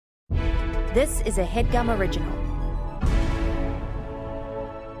This is a HeadGum original.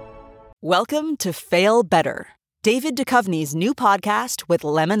 Welcome to Fail Better, David Duchovny's new podcast with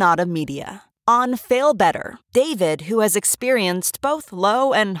Lemonada Media. On Fail Better, David, who has experienced both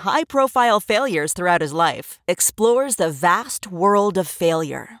low and high-profile failures throughout his life, explores the vast world of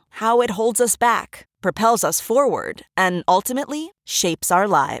failure, how it holds us back, propels us forward, and ultimately shapes our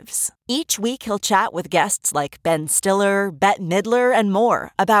lives. Each week he'll chat with guests like Ben Stiller, Bette Midler, and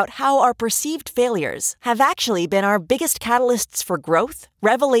more about how our perceived failures have actually been our biggest catalysts for growth,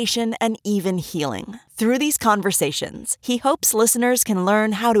 revelation, and even healing. Through these conversations, he hopes listeners can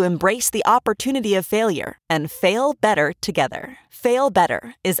learn how to embrace the opportunity of failure and fail better together. Fail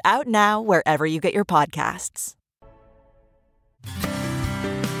Better is out now wherever you get your podcasts.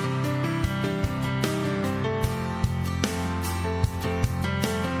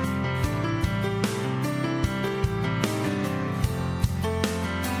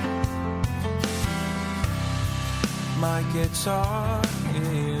 My guitar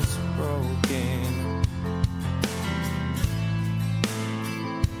is broken,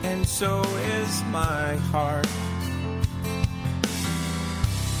 and so is my heart,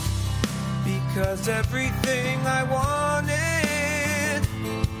 because everything I wanted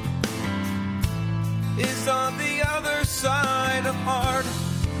is on the other side of hard.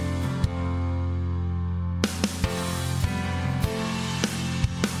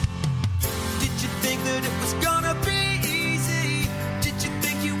 Did you think that it was gonna be easy? Did you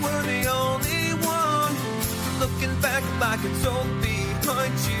think you were the only one? Looking back like it's all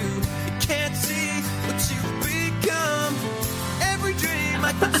behind you, you can't see what you've become. Every dream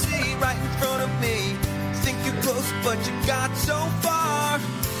I can see right in front of me. Think you're close but you got so far.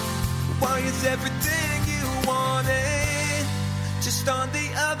 Why is everything you wanted just on the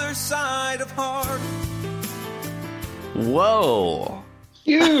other side of hard? Whoa.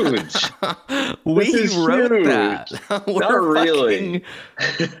 Huge. We wrote huge. that. Not really.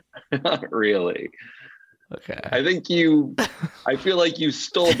 Not really. Okay. I feel like you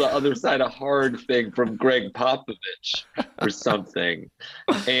stole the other side of hard thing from Greg Popovich or something.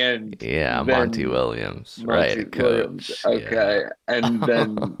 And Yeah, then, Monty Williams. Right, Williams. coach. Okay.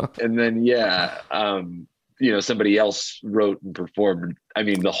 Yeah. Somebody else wrote and performed. I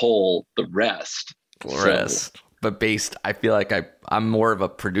mean, the rest. But I feel like I'm more of a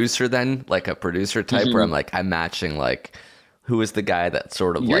producer than like a producer type where I'm matching like who is the guy that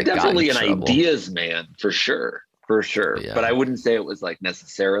sort of You're like definitely got in an trouble. ideas man for sure. Yeah. But I wouldn't say it was like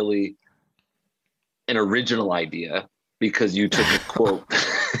necessarily an original idea because you took a quote.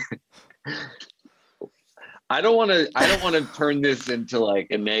 I don't want to turn this into like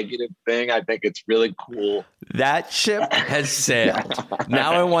a negative thing. I think it's really cool. That ship has sailed.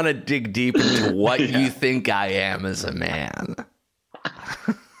 Now I want to dig deep into what you think I am as a man.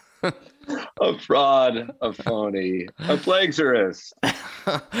 A fraud, a phony, a plagiarist.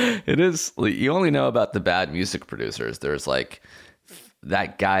 It is. You only know about the bad music producers. There's like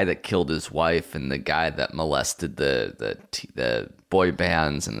that guy that killed his wife and the guy that molested the boy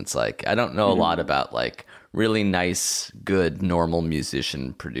bands, and it's like I don't know a lot about like really nice, good, normal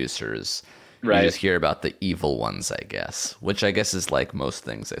musician producers. Right. You just hear about the evil ones, I guess, which I guess is like most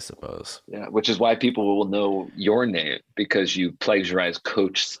things, I suppose. Yeah, which is why people will know your name because you plagiarize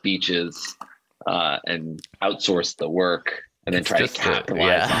coach speeches and outsource the work and then try to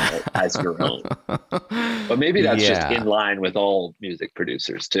capitalize on it as your own. But maybe that's just in line with all music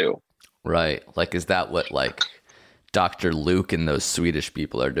producers too. Right. Like, is that what like Dr. Luke and those Swedish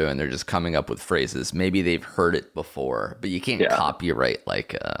people are doing? They're just coming up with phrases. Maybe they've heard it before, but you can't copyright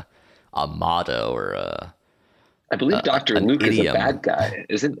like a motto or I believe Dr. Luke idiom. is a bad guy,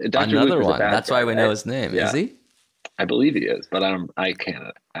 isn't Dr. Another Luke one. That's why we know his name. Yeah. Is he? I believe he is, but I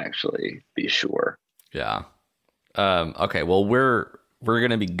can't actually be sure. Yeah. Okay. Well, we're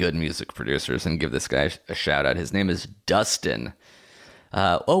gonna be good music producers and give this guy a shout out. His name is Dustin.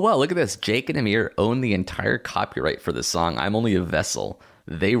 Oh wow! Look at this. Jake and Amir own the entire copyright for the song "I'm Only a Vessel."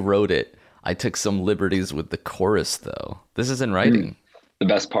 They wrote it. I took some liberties with the chorus, though. This is in writing. The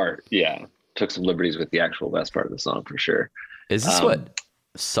best part, yeah. Took some liberties with the actual best part of the song for sure. Is this what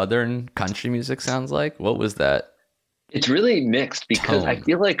Southern country music sounds like? What was that? It's really mixed because tone? I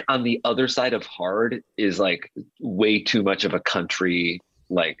feel like on the other side of hard is like way too much of a country,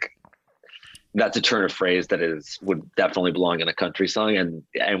 like that's a turn of phrase that would definitely belong in a country song. And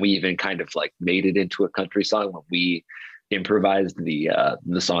we even kind of like made it into a country song when we improvised the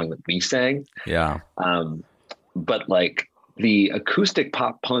song that we sang. Yeah. But like the acoustic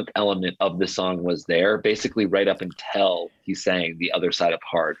pop punk element of the song was there basically right up until he sang the other side of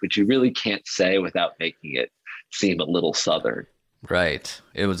hard, which you really can't say without making it seem a little Southern. Right.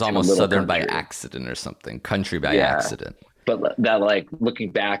 It was a almost little Southern by country. accident or something. Country by Yeah. accident. But that, like,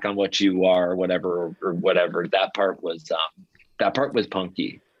 looking back on what you are, whatever, that part was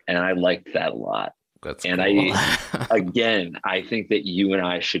punky, and I liked that a lot. That's And cool. I think that you and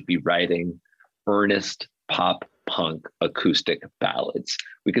I should be writing earnest pop punk acoustic ballads.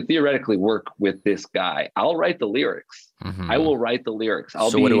 We could theoretically work with this guy. I'll write the lyrics. Mhm. I will write the lyrics.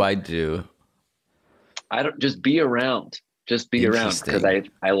 So what do I do? I don't, just be around. Just be around, because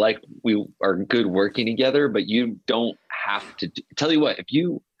I like, we are good working together, but you don't have to tell you what, if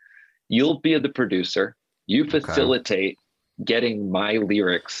you'll be the producer, you facilitate getting my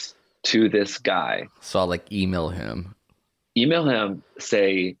lyrics to this guy. So I'll like email him,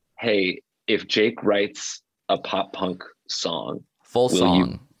 say, hey, if Jake writes a pop punk song, full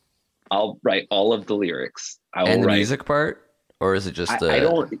song, I'll write all of the lyrics. I will and the write music part, or is it just I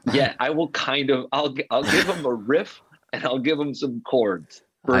don't yet. I will kind of, I'll give him a riff and I'll give him some chords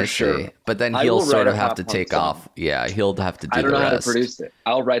for sure. See. But then I he'll will sort write of a have pop to punk take song. off. Yeah, he'll have to do I don't the know how to rest. produce it.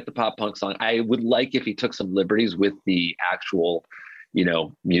 I'll write the pop punk song. I would like if he took some liberties with the actual,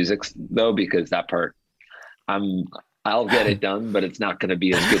 music though, because that part, I'll get it done, but it's not going to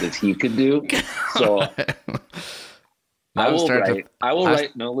be as good as he could do. So I will write.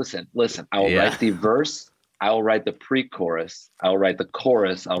 No, listen. I will write the verse. I will write the pre-chorus. I'll write the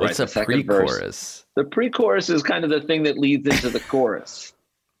chorus. I'll write the second verse. Pre-chorus? The pre-chorus is kind of the thing that leads into the chorus.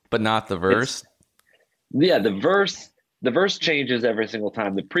 But not the verse? The verse changes every single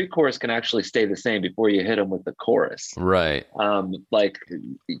time. The pre-chorus can actually stay the same before you hit them with the chorus. Right. And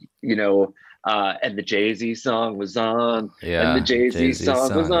the Jay-Z song was on. Yeah. And the Jay-Z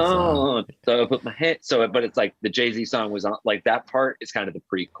song was on. So I put my hand. But it's like the Jay-Z song was on. Like that part is kind of the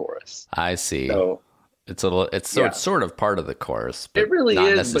pre-chorus. I see. So it's sort of part of the chorus. But it really not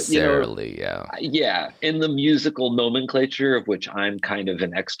is necessarily. Yeah. In the musical nomenclature, of which I'm kind of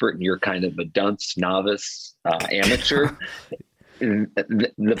an expert and you're kind of a dunce, novice, amateur,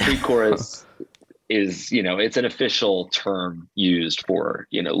 the pre-chorus is, it's an official term used for,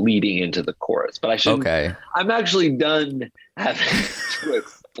 leading into the chorus. But I shouldn't. Okay. I'm actually done having to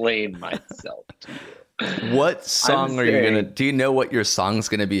explain myself to you. What song do you know what your song's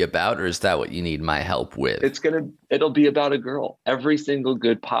gonna be about, or is that what you need my help with? It'll be about a girl. Every single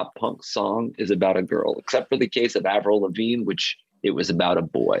good pop punk song is about a girl, except for the case of Avril Lavigne, which it was about a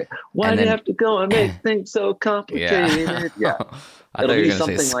boy. Why do you have to go and make things so complicated? Yeah. I thought you were going to say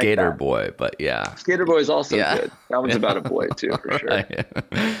something like Skater that. Boy, but yeah. Skater Boy is also good. That one's about a boy too, for sure.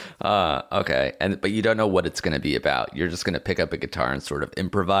 Okay. But you don't know what it's going to be about. You're just going to pick up a guitar and sort of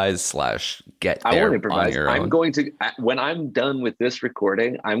improvise / get I there won't improvise. on your I'm own. going to, when I'm done with this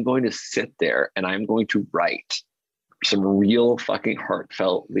recording, I'm going to sit there and I'm going to write some real fucking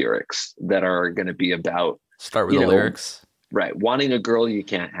heartfelt lyrics that are going to be about, Start with the lyrics. right, wanting a girl you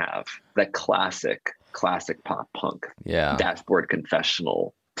can't have. That classic pop punk. Yeah. Dashboard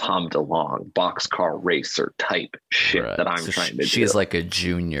Confessional, Tom DeLonge, Boxcar Racer type shit Right. that I'm So trying to do. She's like a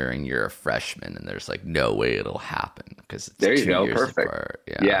junior and you're a freshman, and there's like no way it'll happen because it's There you 2 go, years perfect. apart.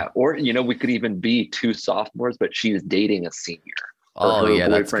 Yeah. Or, we could even be 2 sophomores, but she's dating a senior. Oh, her yeah,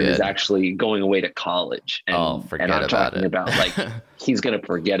 that's boyfriend good. is actually going away to college. And, forget and I'm about talking it. about like, he's going to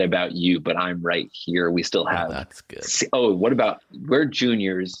forget about you, but I'm right here. We still have. That's good. What about, we're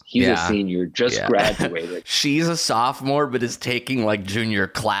juniors. He's a senior, just graduated. She's a sophomore, but is taking like junior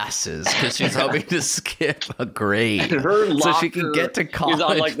classes because she's hoping to skip a grade And her so she can get to college is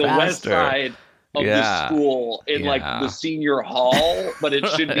on like the west faster. side of the school in like Yeah. the senior hall, but it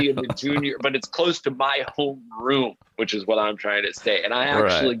should be in the junior, but it's close to my home room, which is what I'm trying to say. And I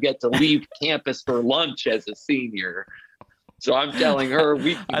actually get to leave campus for lunch as a senior. So I'm telling her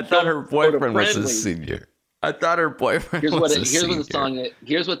I thought her boyfriend was a Friendly. senior. I thought her boyfriend Here's was what a senior.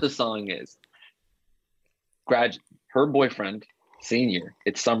 Here's what the song is. Her boyfriend, senior.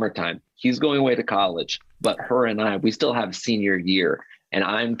 It's summertime. He's going away to college, but her and we still have senior year. And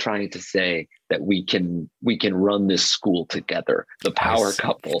I'm trying to say that we can run this school together. The power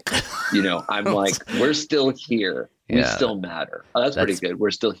couple. I'm like, we're still here. We Yeah. still matter. Oh, that's pretty good.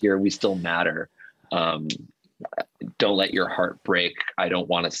 We're still here. We still matter. Don't let your heart break. I don't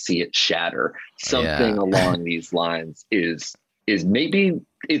want to see it shatter. Something along these lines is maybe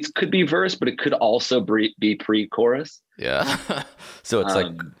it could be verse, but it could also be pre-chorus. Yeah. So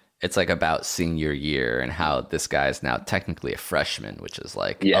it's like about senior year and how this guy is now technically a freshman, which is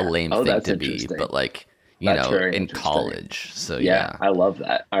like a lame thing that's to be, interesting. but like, That's very in interesting. college. So I love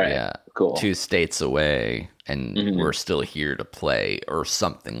that. All right. Yeah. Cool. 2 states away and we're still here to play or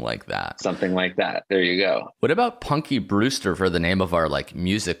something like that. Something like that. There you go. What about Punky Brewster for the name of our like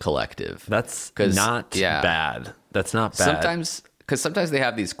music collective? That's 'Cause, not bad. That's not bad. because sometimes they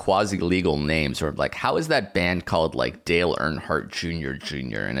have these quasi-legal names, or like, how is that band called like Dale Earnhardt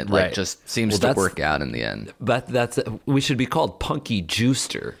Jr., and it like Right. just seems to work out in the end. That's we should be called Punky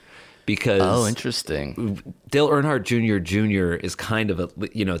Juicer, because Oh, interesting. Dale Earnhardt Jr. is kind of a,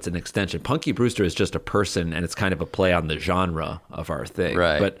 it's an extension. Punky Brewster is just a person, and it's kind of a play on the genre of our thing.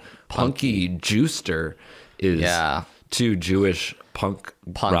 Right. But Punky Juicer is two Jewish punk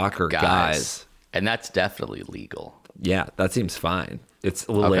rocker guys. And that's definitely legal. Yeah, that seems fine. It's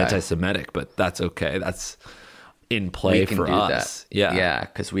a little Okay. anti-Semitic, but that's okay. That's in play for us. That. Yeah. Yeah,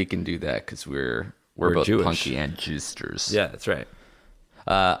 because we can do that because we're both Jewish. punky and juicers. Yeah, that's right.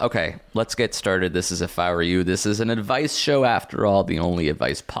 Okay, let's get started. This is If I Were You. This is an advice show, after all, the only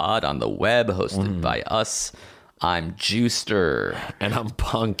advice pod on the web, hosted by us. I'm Juicer. And I'm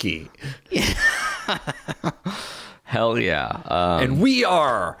Punky. Hell yeah. And we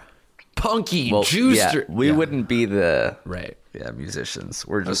are Punky Juicer. Yeah, we wouldn't be the Right. musicians.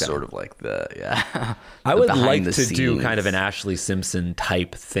 We're just sort of like the I the would behind like the to do scenes. kind of an Ashley Simpson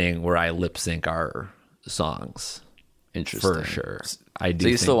type thing where I lip sync our songs. Interesting. For sure. I do So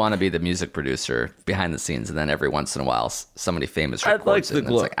you think still want to be the music producer behind the scenes, and then every once in a while somebody famous I'd records like it, the and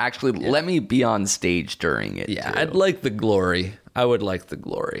it's like, actually, let me be on stage during it. Yeah, too. I'd like the glory. I would like the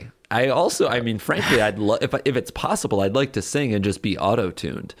glory. I also, I mean, frankly, I'd love if it's possible, I'd like to sing and just be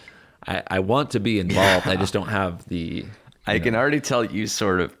auto-tuned. I want to be involved. I just don't have the. I can already tell you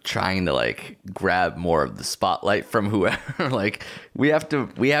sort of trying to like grab more of the spotlight from whoever. Like we have to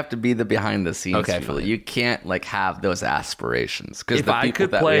be the behind the scenes Okay, people. fine. You can't like have those aspirations because If I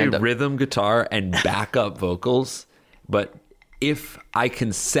could play rhythm guitar and backup vocals, but if I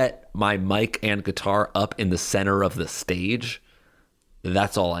can set my mic and guitar up in the center of the stage,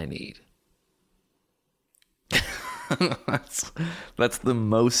 that's all I need. that's the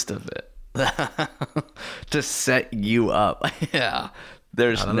most of it. To set you up. Yeah.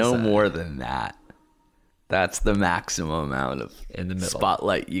 There's no more than that. That's the maximum amount of In the middle.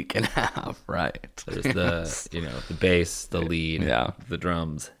 spotlight you can have, right? There's the the bass, the lead, Yeah. the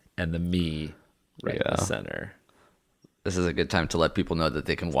drums, and the me right in the center. This is a good time to let people know that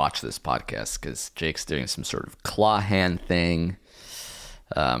they can watch this podcast because Jake's doing some sort of claw hand thing.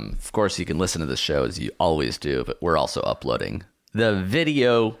 Of course, you can listen to the show as you always do, but we're also uploading the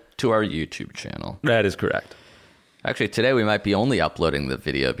video to our YouTube channel. That is correct. Actually, today we might be only uploading the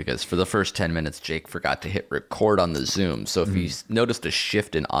video because for the first 10 minutes, Jake forgot to hit record on the Zoom. So if you noticed a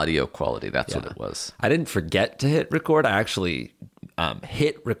shift in audio quality, that's what it was. I didn't forget to hit record. I actually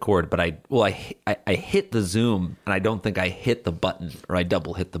hit record, but I hit the Zoom, and I don't think I hit the button, or I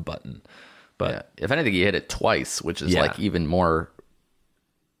double hit the button. But Yeah. If anything, you hit it twice, which is Yeah. like even more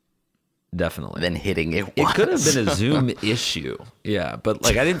definitely. than hitting it It once. could have been a Zoom issue. Yeah, but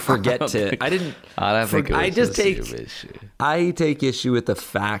like I didn't forget to. I didn't. I don't think it was I just a take. Zoom issue. I take issue with the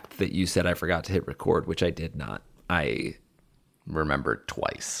fact that you said I forgot to hit record, which I did not. I Remembered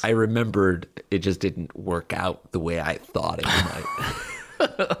twice. remembered it just didn't work out the way I thought it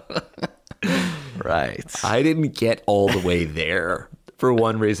might. Right. I didn't get all the way there for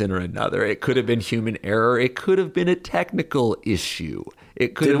one reason or another. It could have been human error. It could have been a technical issue.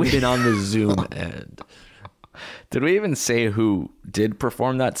 It could have been on the Zoom end. Did we even say who did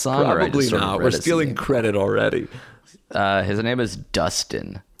perform that song? or I Probably just sort of not. read We're his stealing name? credit already. His name is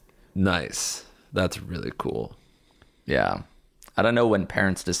Dustin. Nice. That's really cool. Yeah. I don't know when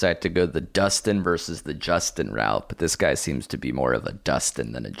parents decide to go the Dustin versus the Justin route, but this guy seems to be more of a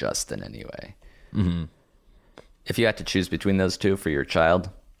Dustin than a Justin anyway. Mm-hmm. If you had to choose between those two for your child,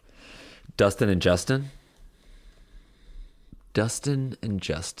 Dustin and Justin? Dustin and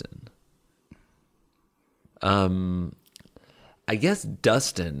Justin. I guess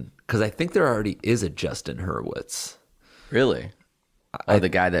Dustin, because I think there already is a Justin Hurwitz. really? Oh, the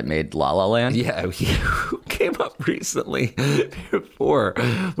guy that made La La Land? Yeah, who came up recently before.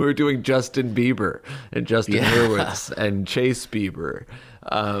 We were doing Justin Bieber and Justin Hurwitz and Chase Bieber.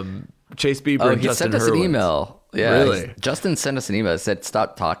 Chase Bieber Oh, and he Justin sent us an Hurwitz. email. Yeah, Really? Justin sent us an email that said,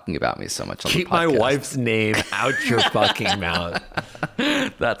 stop talking about me so much on Keep the my podcast. wife's name out your fucking mouth.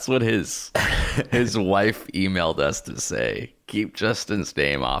 That's what his wife emailed us to say. Keep Justin's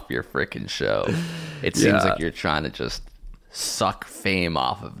name off your freaking show. It seems Yeah. like you're trying to just suck fame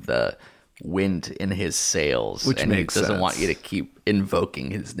off of the wind in his sails. Which and makes he doesn't want sense. you to keep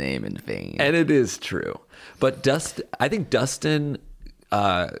invoking his name in vain. And it is true. But I think Dustin,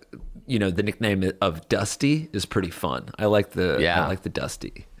 the nickname of Dusty is pretty fun. I like the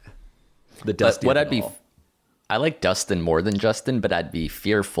Dusty. The But Dusty. what of I'd it be, all. I like Dustin more than Justin, but I'd be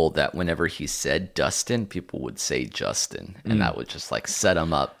fearful that whenever he said Dustin, people would say Justin, and that would just like set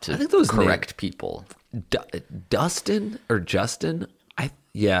him up I to think those correct people. Dustin or Justin? I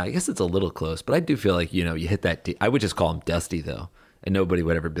guess it's a little close, but I do feel like, you hit that. I would just call him Dusty, though. And nobody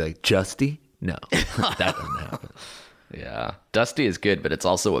would ever be like, Justy? No, that doesn't happen. Yeah. Dusty is good, but it's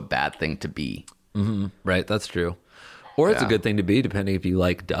also a bad thing to be. Mm-hmm. Right, that's true. Or it's a good thing to be, depending if you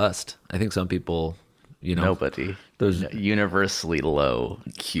like dust. I think some people, Nobody. There's universally low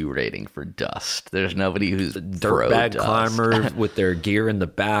Q rating for dust. There's nobody who's dirtbag climbers with their gear in the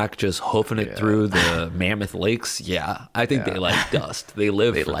back, just hoofing it through the Mammoth Lakes. Yeah, I think they like dust. They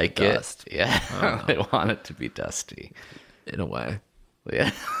live for like the dust. Yeah, they want it to be dusty. In a way.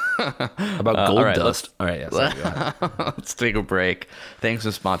 Yeah. How about gold dust? All right, yeah. Sorry, go ahead. Let's take a break. Thanks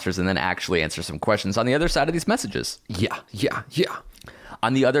to sponsors, and then actually answer some questions on the other side of these messages. Yeah.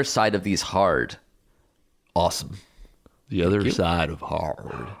 On the other side of these hard. Awesome. The other side of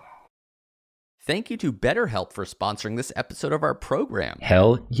hard. Thank you to BetterHelp for sponsoring this episode of our program.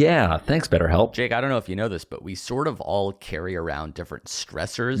 Hell yeah. Thanks, BetterHelp. Jake, I don't know if you know this, but we sort of all carry around different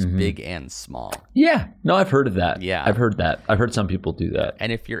stressors, big and small. Yeah. No, I've heard of that. Yeah. I've heard that. I've heard some people do that.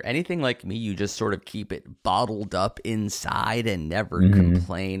 And if you're anything like me, you just sort of keep it bottled up inside and never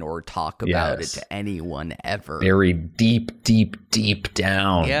complain or talk about it to anyone ever. Very deep, deep, deep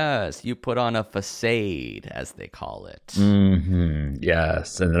down. Yes. You put on a facade, as they call it. Mm-hmm.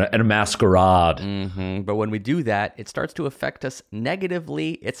 Yes. And a masquerade. But when we do that, it starts to affect us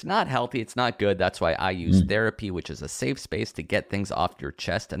negatively. It's not healthy. It's not good. That's why I use therapy, which is a safe space to get things off your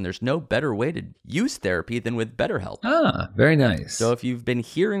chest. And there's no better way to use therapy than with BetterHelp. Ah, very nice. So if you've been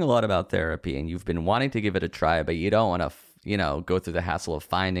hearing a lot about therapy and you've been wanting to give it a try, but you don't want to go through the hassle of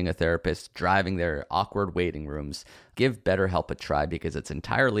finding a therapist, driving their awkward waiting rooms, give BetterHelp a try because it's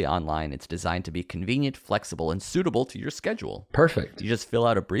entirely online. It's designed to be convenient, flexible, and suitable to your schedule. Perfect. You just fill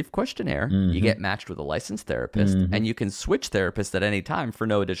out a brief questionnaire, you get matched with a licensed therapist, and you can switch therapists at any time for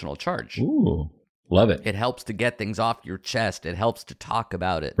no additional charge. Ooh, love it. It helps to get things off your chest. It helps to talk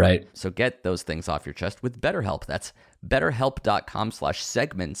about it. Right. So get those things off your chest with BetterHelp. That's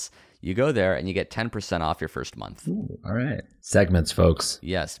betterhelp.com/segments. You go there and you get 10% off your first month. Ooh, all right. Segments, folks.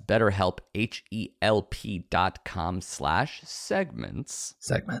 Yes. BetterHelp, HELP.com/segments.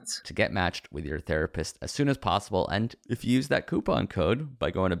 Segments. To get matched with your therapist as soon as possible. And if you use that coupon code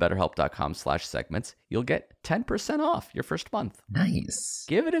by going to betterhelp.com/segments, you'll get 10% off your first month. Nice.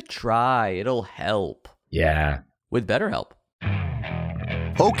 Give it a try. It'll help. Yeah. With BetterHelp.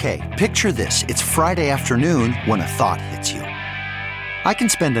 Okay, picture this. It's Friday afternoon when a thought hits you. I can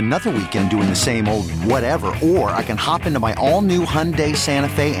spend another weekend doing the same old whatever, or I can hop into my all-new Hyundai Santa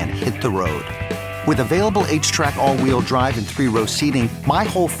Fe and hit the road. With available H-Track all-wheel drive and 3-row seating, my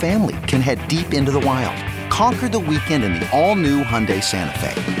whole family can head deep into the wild. Conquer the weekend in the all-new Hyundai Santa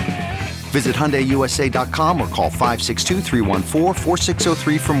Fe. Visit HyundaiUSA.com or call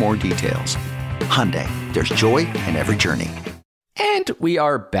 562-314-4603 for more details. Hyundai, there's joy in every journey. And we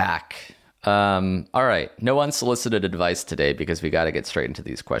are back. All right. No unsolicited advice today because we got to get straight into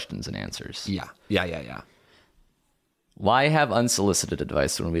these questions and answers. Yeah. Why have unsolicited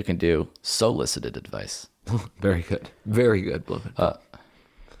advice when we can do solicited advice? Very good. Very good, Blevin.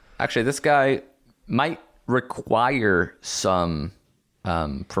 Actually, this guy might require some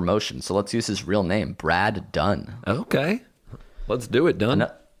promotion. So let's use his real name, Brad Dunn. Okay. Let's do it, Dunn.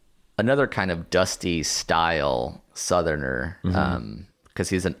 Another kind of dusty style Southerner. Because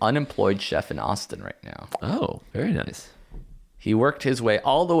he's an unemployed chef in Austin right now. Oh, very nice. He worked his way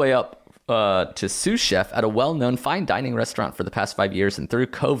all the way up to sous chef at a well-known fine dining restaurant for the past 5 years, and through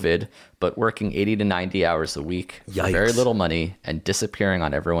COVID, but working 80 to 90 hours a week for very little money and disappearing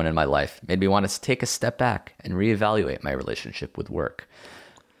on everyone in my life made me want to take a step back and reevaluate my relationship with work.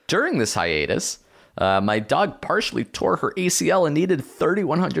 During this hiatus, my dog partially tore her ACL and needed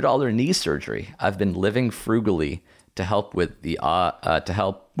 $3,100 knee surgery. I've been living frugally to help with the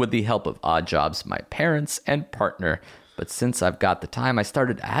help of odd jobs, my parents and partner. But since I've got the time, I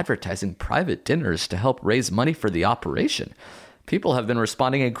started advertising private dinners to help raise money for the operation. People have been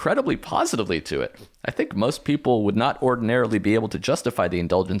responding incredibly positively to it. I think most people would not ordinarily be able to justify the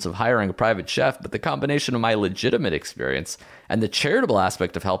indulgence of hiring a private chef, but the combination of my legitimate experience and the charitable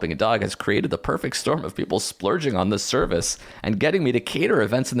aspect of helping a dog has created the perfect storm of people splurging on this service and getting me to cater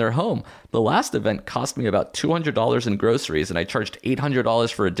events in their home. The last event cost me about $200 in groceries, and I charged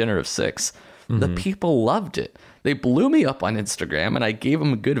 $800 for a dinner of 6. The people loved it. They blew me up on Instagram and I gave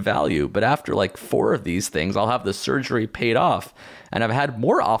them good value. But after like 4 of these things, I'll have the surgery paid off. And I've had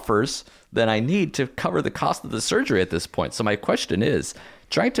more offers than I need to cover the cost of the surgery at this point. So my question is,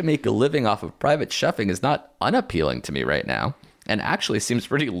 trying to make a living off of private chefing is not unappealing to me right now. and actually seems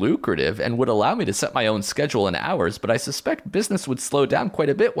pretty lucrative and would allow me to set my own schedule and hours, but I suspect business would slow down quite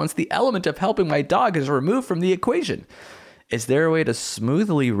a bit once the element of helping my dog is removed from the equation. Is there a way to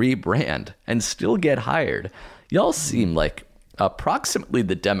smoothly rebrand and still get hired? Y'all seem like approximately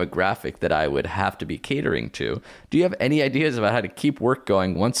the demographic that I would have to be catering to. Do you have any ideas about how to keep work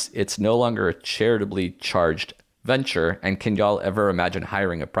going once it's no longer a charitably charged venture? And can y'all ever imagine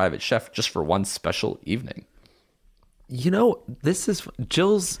hiring a private chef just for one special evening? You know, this is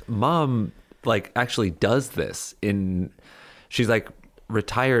Jill's mom, like, actually does this she's like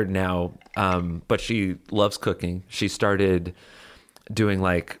retired now, but she loves cooking. She started doing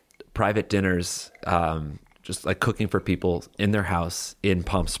like private dinners, just like cooking for people in their house in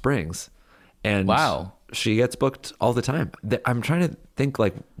Palm Springs. And wow, she gets booked all the time. I'm trying to think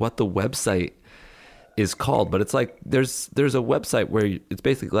like what the website is called, but it's like there's a website where it's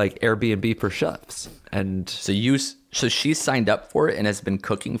basically like Airbnb for chefs. And so she signed up for it and has been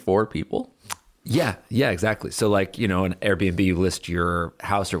cooking for people? Yeah, exactly. So like, you know, an Airbnb, you list your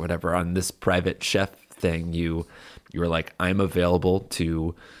house or whatever. On this private chef thing, you were like, I'm available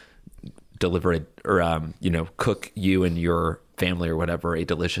to deliver cook you and your family or whatever a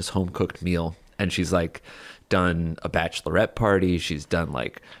delicious home cooked meal. And she's like done a bachelorette party. She's done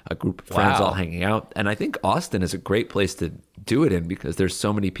like a group of friends all hanging out. And I think Austin is a great place to do it in because there's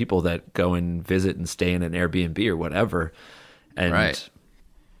so many people that go and visit and stay in an Airbnb or whatever. And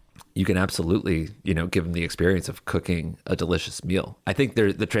you can absolutely, you know, give them the experience of cooking a delicious meal. I think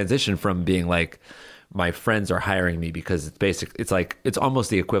the transition from being like, my friends are hiring me because it's almost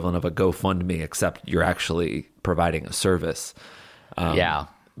the equivalent of a GoFundMe, except you're actually providing a service.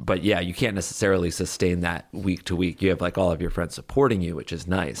 But yeah, you can't necessarily sustain that week to week. You have like all of your friends supporting you, which is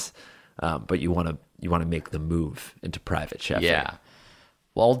nice. But you want to make the move into private chefing. Yeah.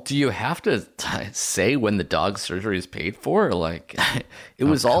 Well, do you have to say when the dog surgery is paid for? Like, it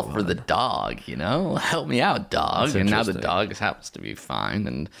was all for the dog, you know? Help me out, dog. And now the dog happens to be fine.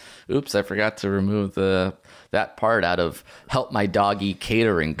 And oops, I forgot to remove that part out of Help My Doggy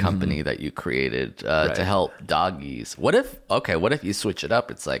catering company that you created to help doggies. What if you switch it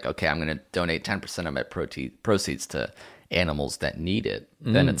up? It's like, okay, I'm going to donate 10% of my proceeds to animals that need it.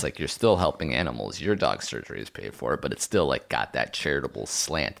 Then it's like you're still helping animals. Your dog surgery is paid for, but it's still like got that charitable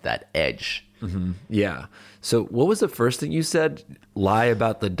slant, that edge. Yeah. So what was the first thing you said? Lie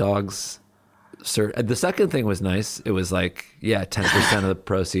about the dog's the second thing was nice. It was like, 10% of the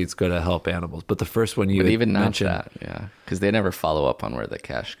proceeds go to help animals. But the first one you even mentioned, not that, because they never follow up on where the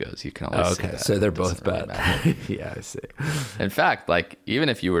cash goes. You can always see that. So they're both bad. Really yeah, I see. In fact, like even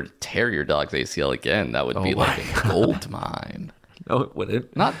if you were to tear your dog's ACL again, that would be like a gold mine. No, it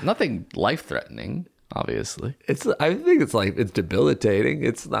wouldn't. Nothing life threatening, obviously. I think it's debilitating.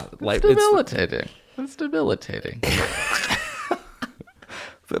 It's not life. It's debilitating.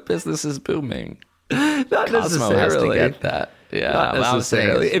 The business is booming. Not Cosmo necessarily. has to get that. Yeah, not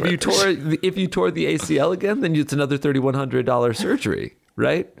necessarily. If you tore the ACL again, then it's another $3,100 surgery,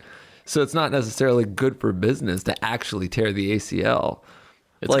 right? So it's not necessarily good for business to actually tear the ACL.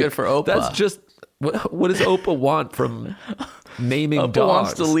 It's good for Opa. That's just what does Opa want from naming Opa dogs?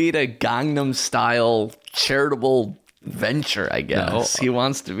 wants to lead a Gangnam style charitable venture, I guess. He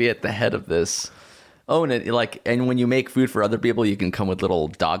wants to be at the head of this. Oh, and when you make food for other people, you can come with little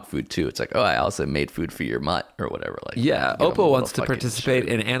dog food too. It's like, I also made food for your mutt or whatever. Like, Opa wants to participate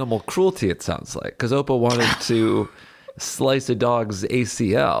in animal cruelty. It sounds like because Opa wanted to slice a dog's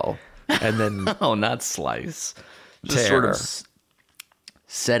ACL and then not slice, just tear. sort of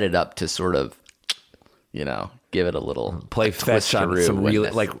set it up to sort of, give it a little play fetch on some real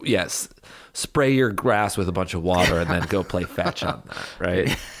spray your grass with a bunch of water and then go play fetch on that,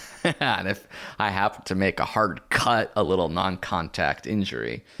 right? And if I happen to make a hard cut, a little non-contact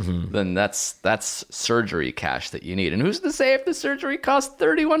injury, then that's surgery cash that you need. And who's to say if the surgery costs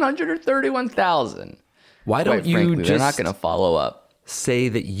 $3,100 or $31,000? Why don't you frankly, just they're not going to follow up. Say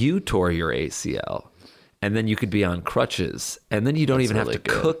that you tore your ACL, and then you could be on crutches, and then you don't even have to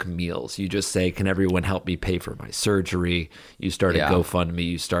cook meals. You just say, "Can everyone help me pay for my surgery?" You start a GoFundMe,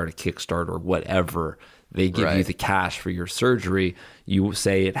 you start a Kickstarter, whatever. They give you the cash for your surgery. You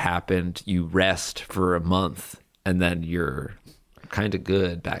say it happened. You rest for a month, and then you're kind of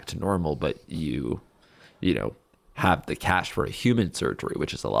good, back to normal. But you have the cash for a human surgery,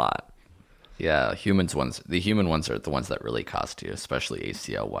 which is a lot. Yeah, the human ones are the ones that really cost you, especially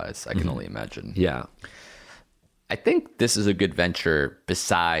ACL wise. I can only imagine. Yeah. I think this is a good venture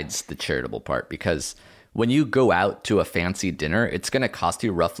besides the charitable part, because when you go out to a fancy dinner, it's going to cost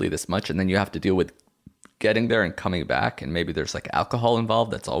you roughly this much, and then you have to deal with getting there and coming back, and maybe there's like alcohol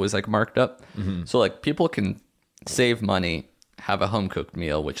involved that's always like marked up. So like people can save money, have a home cooked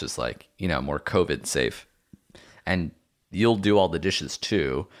meal, which is like, more COVID safe, and you'll do all the dishes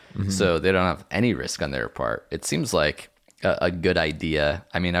too. So they don't have any risk on their part. It seems like a good idea.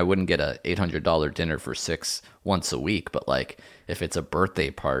 I mean, I wouldn't get a $800 dinner for 6 once a week, but like if it's a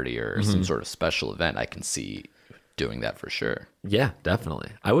birthday party or some sort of special event, I can see doing that for sure. Yeah, definitely.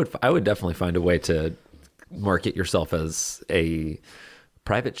 I would definitely find a way to market yourself as a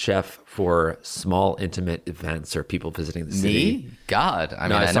private chef for small, intimate events or people visiting the city. Me? God, I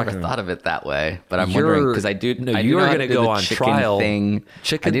mean, I never thought of it that way, but I'm You're- wondering because I do. no, I do you know are how gonna to do go the on chicken trial. thing.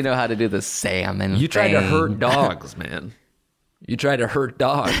 Chicken- I do know how to do the salmon. You tried to thing. hurt dogs, man. You tried to hurt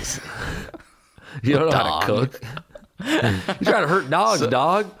dogs. You don't know how to cook. You try to hurt dogs,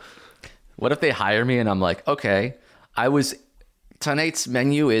 dog. What if they hire me and I'm like, okay, tonight's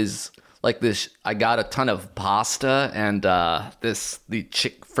menu is like this. I got a ton of pasta and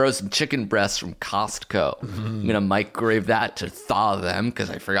frozen chicken breasts from Costco. I'm gonna microwave that to thaw them because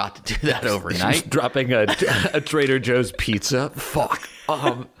I forgot to do that overnight. Dropping a Trader Joe's pizza. Fuck.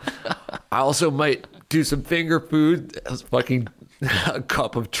 I also might do some finger food. A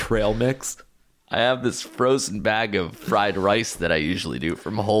cup of trail mix. I have this frozen bag of fried rice that I usually do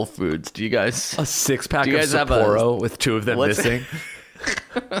from Whole Foods. Do you guys? A 6-pack Do you of guys have Sapporo with 2 of them what's- missing.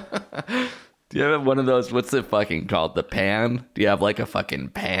 Do you have one of those? What's it fucking called? The pan? Do you have like a fucking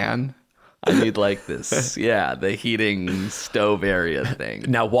pan? I need like this. Yeah, the heating stove area thing.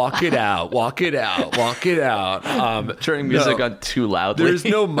 Now walk it out. Walk it out. Walk it out. Turning music no, on too loudly. There's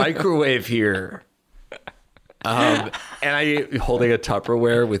no microwave here. And I holding a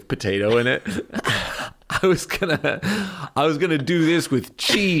Tupperware with potato in it. I was gonna do this with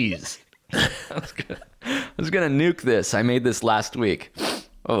cheese. I was gonna nuke this. I made this last week.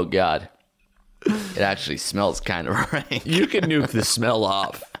 Oh God, it actually smells kind of rank. You can nuke the smell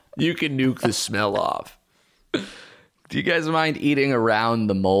off. You can nuke the smell off. Do you guys mind eating around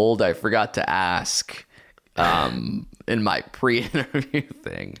the mold? I forgot to ask in my pre-interview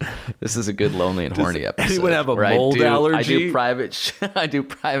thing. This is a good lonely and horny episode. anyone have a where mold allergy? I do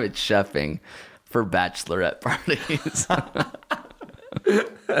private chefing for bachelorette parties.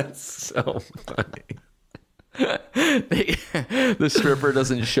 That's so funny. The stripper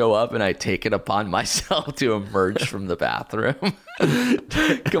doesn't show up and I take it upon myself to emerge from the bathroom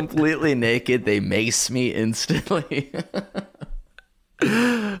completely naked. They mace me instantly.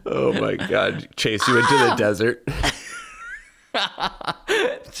 Oh my God. Chase you into the desert.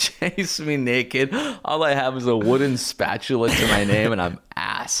 Chase me naked. All I have is a wooden spatula to my name and I'm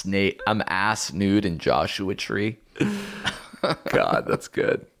ass nude in Joshua Tree. God, that's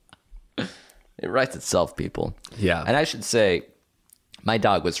good. It writes itself, people. Yeah. And I should say, my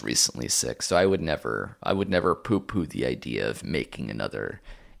dog was recently sick, so I would never poo-poo the idea of making another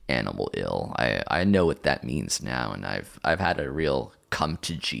animal ill. I know what that means now, and I've had a real come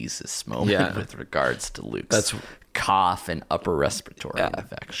to Jesus moment with regards to Luke's cough and upper respiratory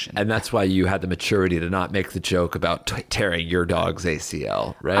infection. And that's why you had the maturity to not make the joke about tearing your dog's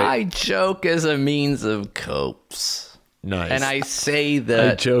ACL, right? I joke as a means of copes. Nice. And I say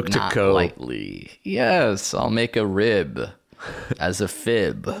that joke to not cope. lightly. Yes, I'll make a rib as a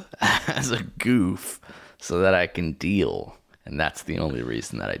fib, as a goof, so that I can deal. And that's the only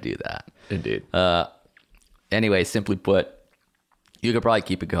reason that I do that. Indeed. Anyway, simply put, you could probably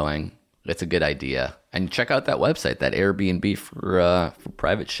keep it going. It's a good idea. And check out that website, that Airbnb for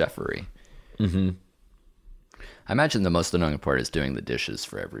private chefery. Mm-hmm. I imagine the most annoying part is doing the dishes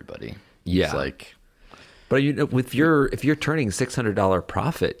for everybody. Yeah. It's like... But if you're turning $600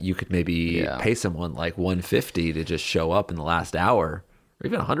 profit, you could maybe pay someone like $150 to just show up in the last hour, or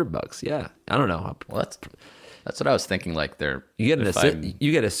even $100. Yeah, I don't know. Well, that's what I was thinking. Like you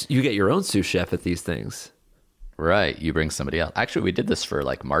get your own sous chef at these things, right? You bring somebody else. Actually, we did this for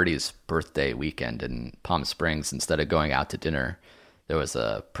like Marty's birthday weekend in Palm Springs. Instead of going out to dinner, there was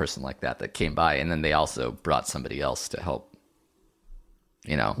a person like that came by, and then they also brought somebody else to help.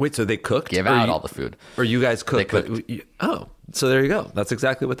 Wait, so they cooked? Give out all the food. Or you guys cooked? They cooked. So there you go. That's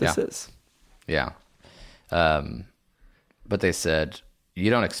exactly what this is. Yeah. But they said, you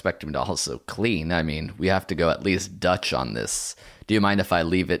don't expect him to also clean. I mean, we have to go at least Dutch on this. Do you mind if I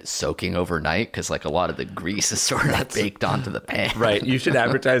leave it soaking overnight? Because like a lot of the grease is sort of baked onto the pan. Right. You should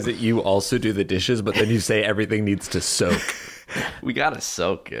advertise that you also do the dishes, but then you say everything needs to soak. We got to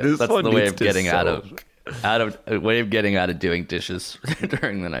soak it. This That's one the way needs of to getting out soak. of doing dishes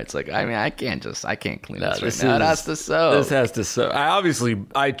during the night. It's like, I mean, I can't clean this this right now. It is- has to soak. This has to soak.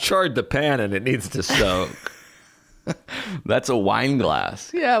 I charred the pan and it needs to soak. That's a wine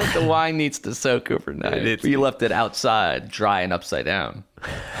glass. Yeah, but the wine needs to soak overnight. You left it outside, dry and upside down.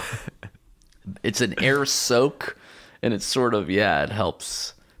 It's an air soak And it's sort of, it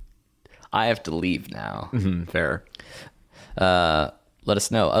helps. I have to leave now. Fair. Let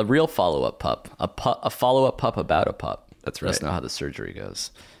us know. A real follow-up pup. A follow-up pup about a pup. That's Let us right. know how the surgery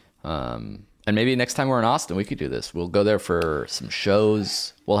goes. And maybe next time we're in Austin, we could do this. We'll go there for some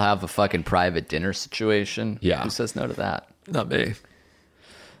shows. We'll have a fucking private dinner situation. Yeah. Who says no to that? Not me.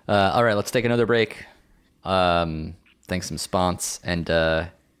 All right, let's take another break. Thank some spons and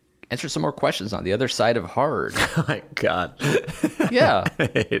answer some more questions on the other side of hard. Oh my God. Yeah, I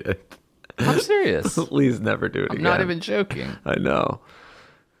hate it. I'm serious. Please never do it I'm again. not even joking. I know.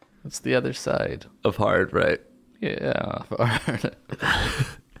 It's the other side. Of hard, right? Yeah. Hard.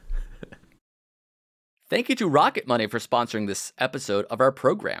 Thank you to Rocket Money for sponsoring this episode of our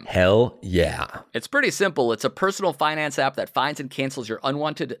program. Hell yeah. It's pretty simple. It's a personal finance app that finds and cancels your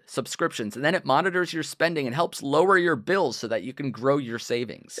unwanted subscriptions, and then it monitors your spending and helps lower your bills so that you can grow your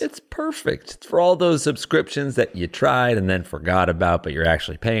savings. It's perfect. It's for all those subscriptions that you tried and then forgot about, but you're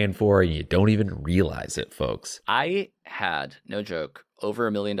actually paying for, and you don't even realize it, folks. I had, no joke,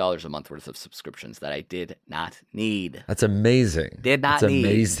 over $1 million a month worth of subscriptions that I did not need. That's amazing. Did not That's need.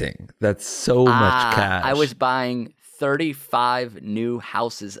 amazing. That's so much cash. I was buying 35 new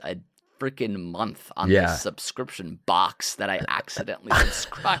houses a freaking month on Yeah. this subscription box that I accidentally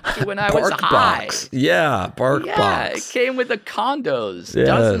subscribed to when I was Bark high. Box. Yeah, Bark Yeah, Box. it came with the condos, Yes.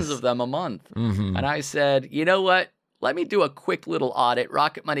 dozens of them a month. Mhm. And I said, you know what? Let me do a quick little audit.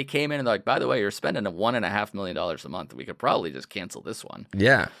 Rocket Money came in and they're like, by the way, you're spending $1.5 million a month. We could probably just cancel this one.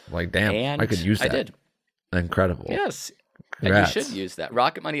 Yeah, like damn, And I could use that. I did. Incredible. Yes. Congrats. And you should use that.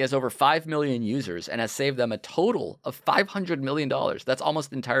 Rocket Money has over 5 million users and has saved them a total of $500 million. That's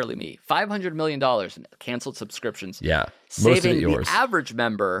almost entirely me. $500 million in canceled subscriptions. Yeah, most of Saving it yours. the average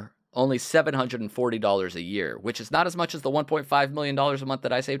member only $740 a year, which is not as much as the $1.5 million a month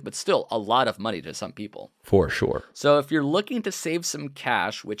that I saved, but still a lot of money to some people. For sure. So if you're looking to save some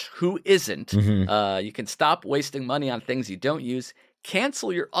cash, which who isn't, you can stop wasting money on things you don't use.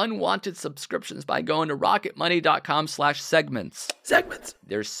 Cancel your unwanted subscriptions by going to rocketmoney.com/segments. Segments.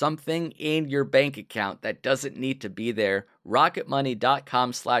 There's something in your bank account that doesn't need to be there.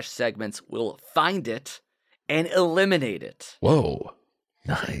 Rocketmoney.com/segments will find it and eliminate it. Whoa.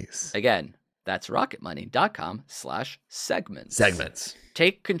 Nice. Again, that's rocketmoney.com/segments. Segments.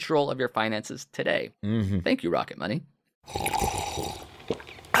 Take control of your finances today. Thank you, Rocket Money.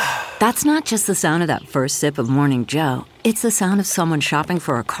 That's not just the sound of that first sip of Morning Joe. It's the sound of someone shopping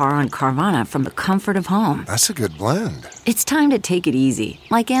for a car on Carvana from the comfort of home. That's a good blend. It's time to take it easy,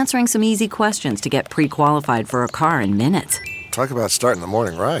 like answering some easy questions to get pre-qualified for a car in minutes. Talk about starting the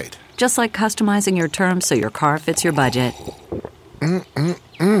morning right. Just like customizing your terms so your car fits your budget.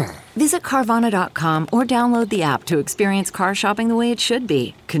 Visit Carvana.com or download the app to experience car shopping the way it should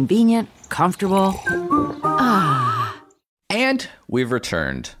be. Convenient, comfortable. And we've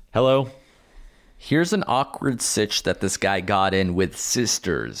returned. Hello. Here's an awkward sitch that this guy got in with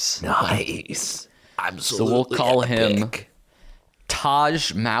sisters. Nice. Absolutely. So we'll call him epic.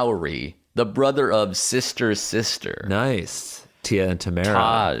 Taj Mowry, the brother of Sister's sister. Nice. Tia and Tamara.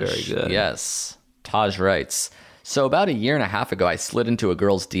 Taj. Very good. Yes. Taj writes, so about a year and a half ago, I slid into a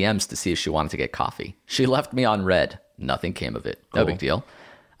girl's DMs to see if she wanted to get coffee. She left me on red. Nothing came of it. No big deal.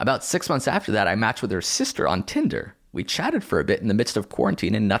 About 6 months after that, I matched with her sister on Tinder. We chatted for a bit in the midst of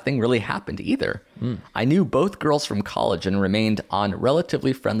quarantine and nothing really happened either. I knew both girls from college and remained on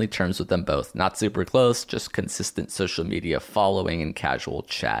relatively friendly terms with them both. Not super close, just consistent social media following and casual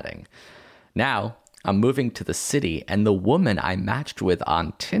chatting. Now, I'm moving to the city and the woman I matched with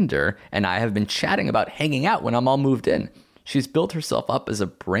on Tinder and I have been chatting about hanging out when I'm all moved in. She's built herself up as a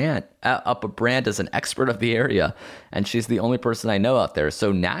brand as an expert of the area, and she's the only person I know out there.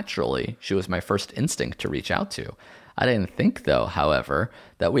 So naturally, she was my first instinct to reach out to. I didn't think, though, however,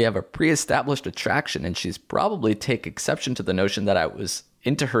 that we have a pre-established attraction, and she's probably take exception to the notion that I was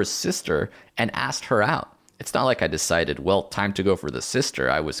into her sister and asked her out. It's not like I decided, well, time to go for the sister.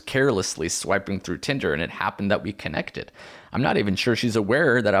 I was carelessly swiping through Tinder, and it happened that we connected. I'm not even sure she's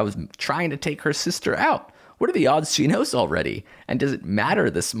aware that I was trying to take her sister out. What are the odds she knows already? And does it matter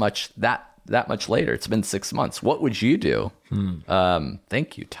this much that much later? It's been 6 months. What would you do?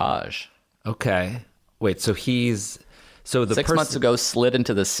 Thank you, Taj. Okay. Wait, so the 6 months ago slid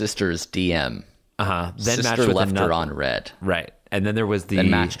into the sister's DM. Then Sister matched with left her another, on red. Right. And then there was the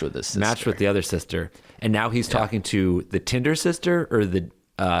Then matched with the sister. Matched with the other sister. And now he's talking to the Tinder sister or the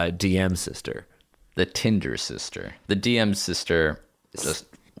DM sister? The Tinder sister. The DM sister just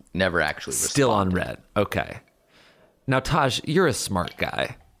never actually responded. Still on red. Okay. Now, Taj, you're a smart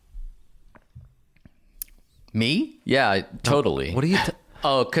guy. Me? Yeah, totally. What are you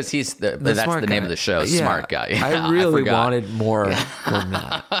Oh, because he's that's smart the name guy. of the show, Yeah. Smart Guy. I really forgot. wanted more from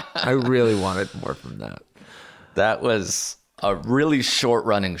that. I really wanted more from that. That was a really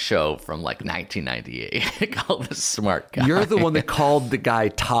short-running show from like 1998 called The Smart Guy. You're the one that called the guy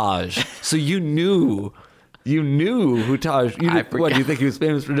Taj, so you knew who Taj. What do you think he was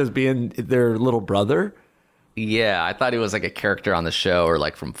famous for? Just being their little brother? Yeah, I thought he was like a character on the show or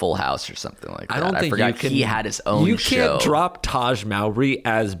like from Full House or something like that. I don't think forgot you can. he had his own You show. can't drop Taj Mowry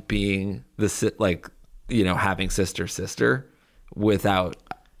as being having sister without.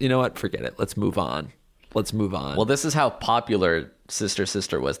 You know what? Forget it. Let's move on. Well, this is how popular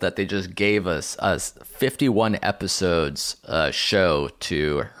Sister was, that they just gave us 51 episodes show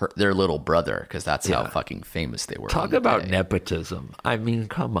to their little brother, because that's how fucking famous they were. Talk about nepotism. I mean,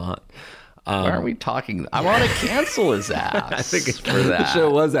 come on. Why aren't we talking? I want to cancel his ass. I think for that. The show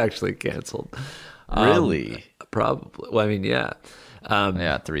was actually canceled. Really? Probably. Well, I mean, yeah.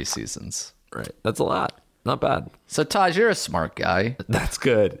 Yeah, 3 seasons. Right. That's a lot. Not bad. So Taj, you're a smart guy. That's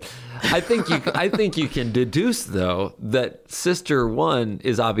good. I think you can deduce though that Sister 1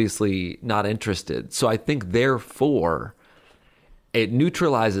 is obviously not interested. So I think therefore it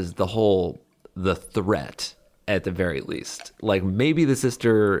neutralizes the threat at the very least. Like maybe the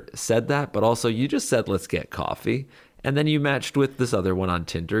sister said that, but also you just said let's get coffee, and then you matched with this other one on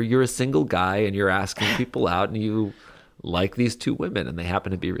Tinder. You're a single guy and you're asking people out, and you like these 2 women and they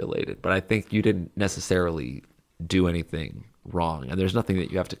happen to be related. But I think you didn't necessarily do anything wrong, and there's nothing that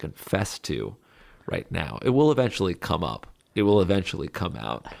you have to confess to right now. It will eventually come up. It will eventually come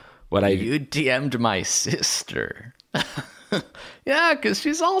out. You DM'd my sister. Yeah, because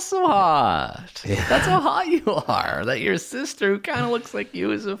she's also hot. Yeah. That's how hot you are. That your sister, who kind of looks like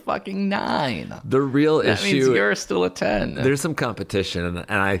you, is a fucking 9. The real that issue. Means you're still a 10. There's some competition,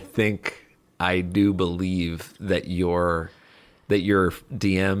 and I think I do believe that your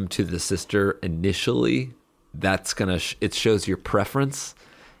DM to the sister initially, that's gonna it shows your preference,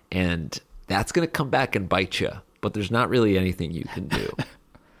 and that's gonna come back and bite you. But there's not really anything you can do.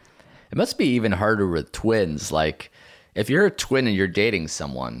 It must be even harder with twins. Like, if you're a twin and you're dating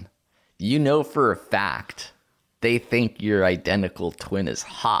someone, you know for a fact they think your identical twin is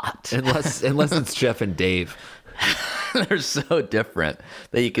hot. Unless it's Jeff and Dave. They're so different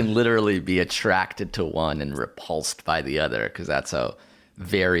that you can literally be attracted to one and repulsed by the other, because that's how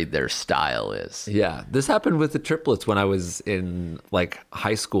varied their style is. Yeah, this happened with the triplets when I was in like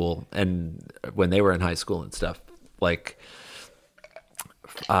high school, and when they were in high school and stuff. Like,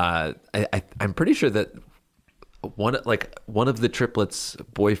 I'm pretty sure that one of the triplets'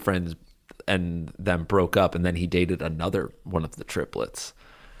 boyfriends and them broke up, and then he dated another one of the triplets.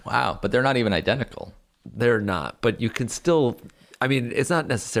 Wow, but they're not even identical. They're not, but you can still. I mean, it's not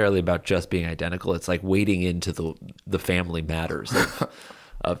necessarily about just being identical. It's like wading into the family matters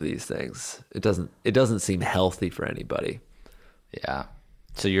of these things. It doesn't seem healthy for anybody. Yeah.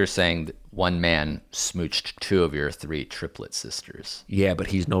 So you're saying that one man smooched 2 of your 3 triplet sisters. Yeah, but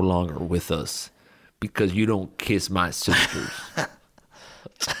he's no longer with us because you don't kiss my sisters.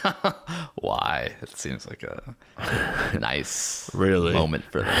 Why? It seems like a nice Really? moment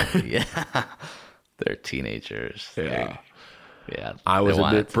for them. Yeah. They're teenagers. Yeah. Yeah. I was they a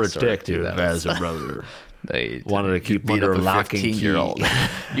wanted bit to sort of do protective that. as a brother. They Wanted to keep beat under up a lock and key. 15-year-old.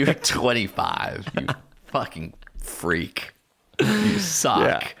 You're 25. You fucking freak. You suck.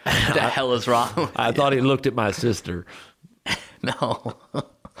 Yeah. What the hell is wrong with I you? thought he looked at my sister. No.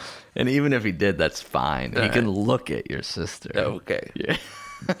 And even if he did, that's fine. He can look at your sister. Okay. Yeah.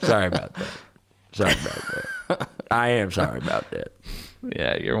 Sorry about that. I am sorry about that.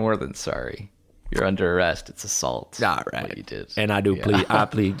 Yeah, you're more than sorry. You're under arrest. It's assault. All right. What you did. And I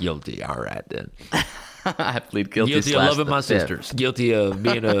plead guilty. All right then. I plead guilty. Guilty of slash loving the my fifth. sisters. Guilty of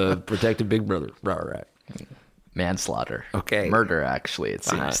being a protective big brother. All right. Manslaughter. Okay. Murder, actually, it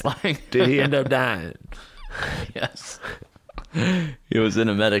seems like. Did he end up dying? Yes. He was in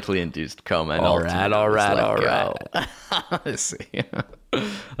a medically induced coma. And All right. I see.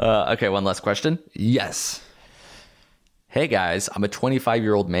 Okay, one last question. Yes. Hey guys, I'm a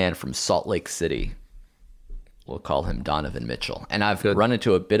 25-year-old man from Salt Lake City. We'll call him Donovan Mitchell. And I've run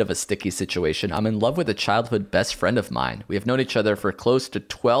into a bit of a sticky situation. I'm in love with a childhood best friend of mine. We have known each other for close to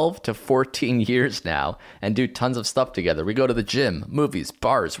 12 to 14 years now and do tons of stuff together. We go to the gym, movies,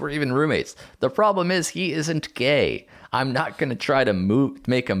 bars. We're even roommates. The problem is he isn't gay. I'm not going to try to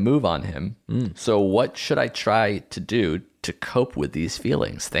make a move on him. So what should I try to do to cope with these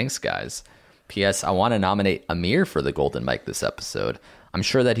feelings? Thanks, guys. P.S. I want to nominate Amir for the Golden Mike this episode. I'm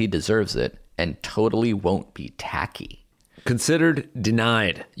sure that he deserves it and totally won't be tacky. Considered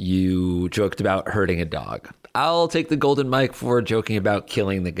denied. You joked about hurting a dog. I'll take the golden mic for joking about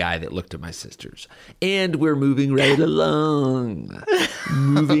killing the guy that looked at my sisters. And we're moving right along.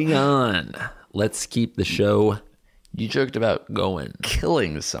 Moving on. Let's keep the show You joked about going.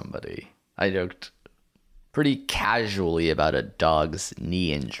 killing somebody. I joked pretty casually about a dog's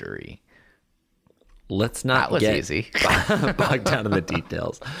knee injury. Let's not That was get easy. bogged down in the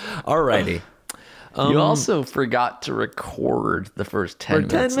details. Alrighty. You also forgot to record the first 10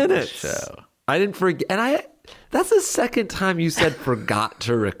 For minutes 10 of the minutes. show. I didn't forget. And that's the second time you said forgot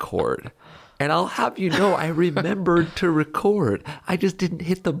to record. And I'll have you know, I remembered to record. I just didn't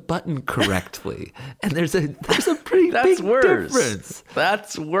hit the button correctly. And there's a pretty That's big worse. difference.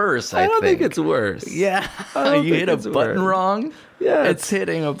 That's worse, I don't think it's worse. Yeah. I don't You think hit a it's button worse. wrong? Yeah, It's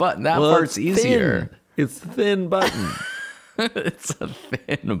hitting a button. That Well, part's it's easier. thin. It's thin button. It's a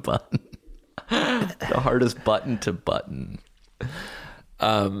thin button. The hardest button to button.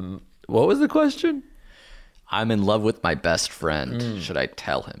 What was the question? I'm in love with my best friend. Should I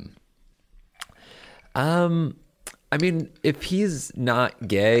tell him? I mean, if he's not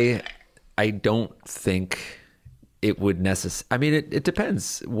gay, I don't think it would necessarily. I mean, it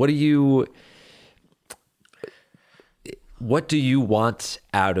depends. What do you want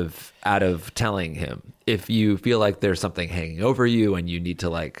out of telling him? If you feel like there's something hanging over you and you need to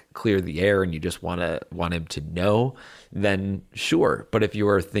like clear the air and you just want him to know, then sure. But if you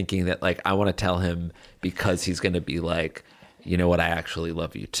are thinking that like I want to tell him because he's going to be like, you know what, I actually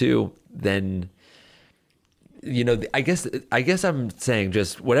love you too, then you know, I guess I'm saying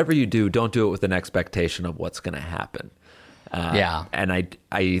just whatever you do, don't do it with an expectation of what's going to happen. Yeah. And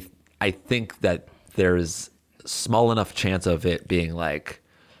I think that there's small enough chance of it being like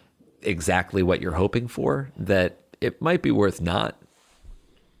exactly what you're hoping for that it might be worth not.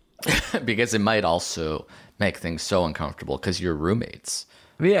 Because it might also make things so uncomfortable because you're roommates.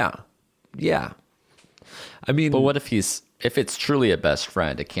 Yeah. I mean, But what if it's truly a best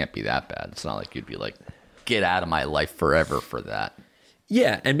friend, it can't be that bad. It's not like you'd be like, get out of my life forever for that.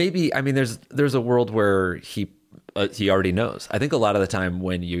 yeah, and maybe I mean there's a world where he already knows. I think a lot of the time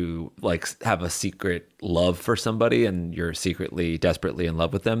when you like have a secret love for somebody and you're secretly desperately in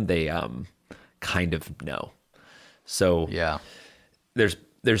love with them, they kind of know. So Yeah. there's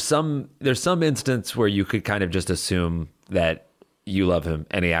some instance where you could kind of just assume that you love him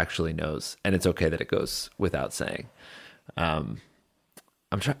and he actually knows, and it's okay that it goes without saying. I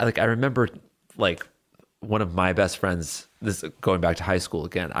remember like one of my best friends, this going back to high school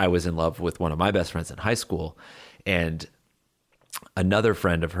again, I was in love with one of my best friends in high school, and another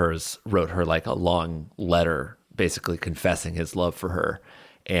friend of hers wrote her like a long letter basically confessing his love for her,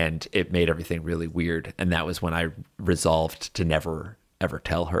 and it made everything really weird. And that was when I resolved to never ever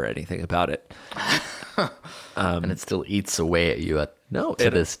tell her anything about it. And it still eats away at you to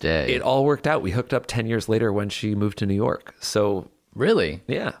this day. It all worked out. We hooked up 10 years later when she moved to New York. So Really?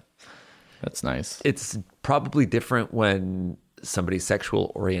 yeah, That's nice. it's probably different when somebody's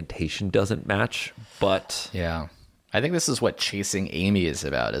sexual orientation doesn't match, but Yeah. I think this is what Chasing Amy is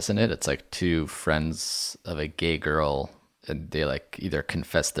about, isn't it? It's like two friends of a gay girl, and they like either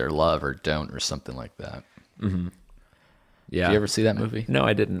confess their love or don't or something like that. yeah. Did you ever see that movie? No,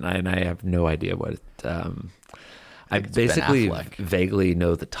 I didn't. And I have no idea what it, I think it's Ben basically Affleck. vaguely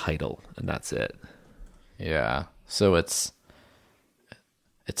know the title, and that's it. Yeah. So it's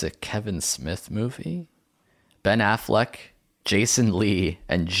a Kevin Smith movie. Ben Affleck, Jason Lee,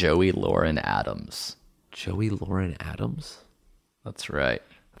 and Joey Lauren Adams. Joey Lauren Adams? That's right.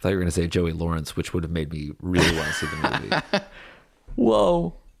 I thought you were going to say Joey Lawrence, which would have made me really want to see the movie.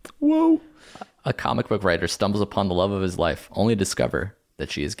 Whoa. A comic book writer stumbles upon the love of his life, only to discover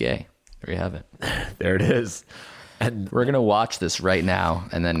that she is gay. There you have it. There it is. And We're going to watch this right now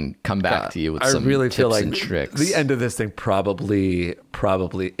and then come back to you with some I really tips feel like and tricks. the end of this thing probably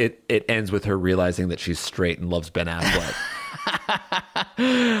it ends with her realizing that she's straight and loves Ben Affleck.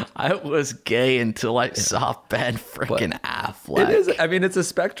 I was gay until I saw Ben freaking Affleck. It is. I mean, it's a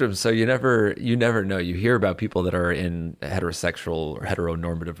spectrum, so you never know. You hear about people that are in heterosexual or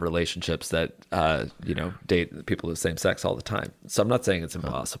heteronormative relationships that date people of the same sex all the time. So I'm not saying it's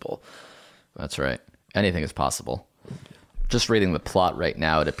impossible. That's right. Anything is possible. Just reading the plot right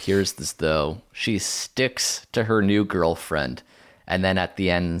now, it appears as though she sticks to her new girlfriend and then at the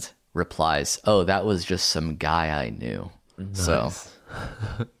end replies, "Oh, that was just some guy I knew." So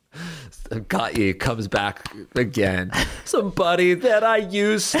Got you. Comes back again. Somebody that I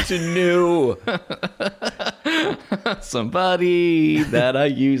used to knew. somebody that I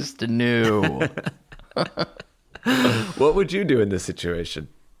used to know. What would you do in this situation?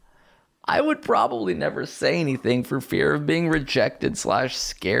 I would probably never say anything for fear of being rejected /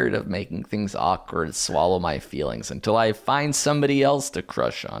 scared of making things awkward, swallow my feelings until I find somebody else to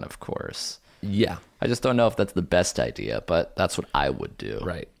crush on, of course. Yeah. I just don't know if that's the best idea, but that's what I would do.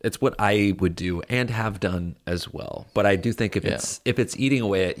 Right. It's what I would do and have done as well. But I do think if it's eating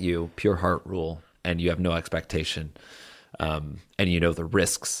away at you, pure heart rule, and you have no expectation, and you know the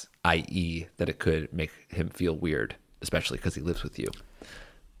risks, i.e. that it could make him feel weird, especially because he lives with you,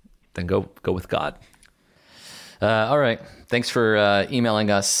 then go with God. All right. Thanks for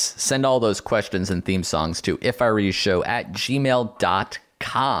emailing us. Send all those questions and theme songs to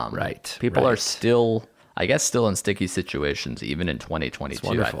ifireadyouShow@gmail.com. Right. People are still in sticky situations, even in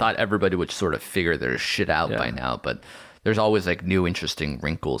 2022. I thought everybody would sort of figure their shit out by now, but there's always like new interesting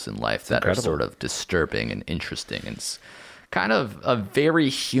wrinkles in life that are sort of disturbing and interesting. And it's kind of a very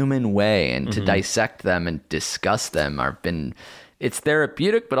human way, and to dissect them and discuss them it's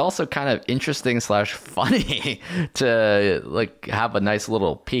therapeutic, but also kind of interesting / funny to like have a nice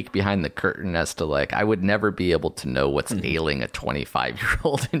little peek behind the curtain as to like, I would never be able to know what's ailing a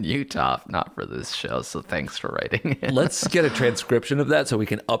 25-year-old in Utah if not for this show. So thanks for writing it. Let's get a transcription of that so we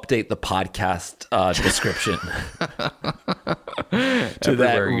can update the podcast description to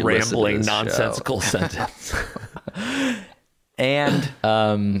that rambling, nonsensical sentence. And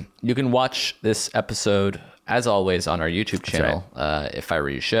you can watch this episode, as always, on our YouTube channel, If I Were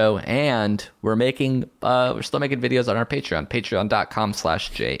You Show. And we're still making videos on our Patreon,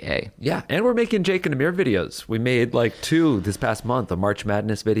 patreon.com/JA. Yeah, and we're making Jake and Amir videos. We made like 2 this past month, a March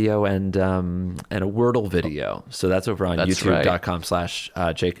Madness video and a Wordle video. So that's over on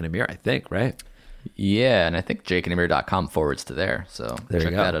youtube.com/Jake and Amir, I think, right? Yeah, and I think jakeandamir.com forwards to there. So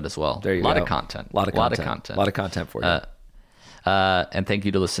check that out as well. There you go. A lot go. of content. A lot of content for you. And thank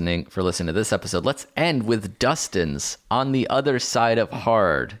you for listening to this episode. Let's end with Dustin's On the Other Side of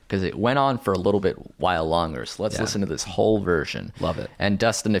Hard, because it went on for a little bit while longer. So let's listen to this whole version. Love it. And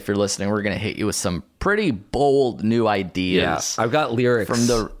Dustin, if you're listening, we're going to hit you with some pretty bold new ideas. Yeah, I've got lyrics.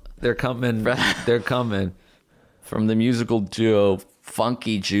 They're coming. They're coming. From the musical duo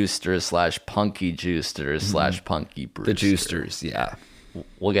Funky Juicers / Punky Juicers / Punky Brewsters. The Juicers, yeah.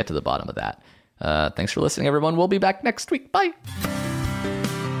 We'll get to the bottom of that. Thanks for listening, everyone. We'll be back next week. Bye.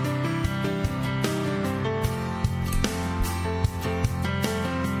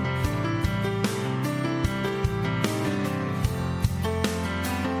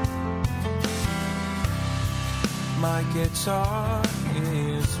 My guitar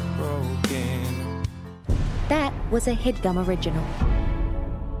is broken. That was a HeadGum original.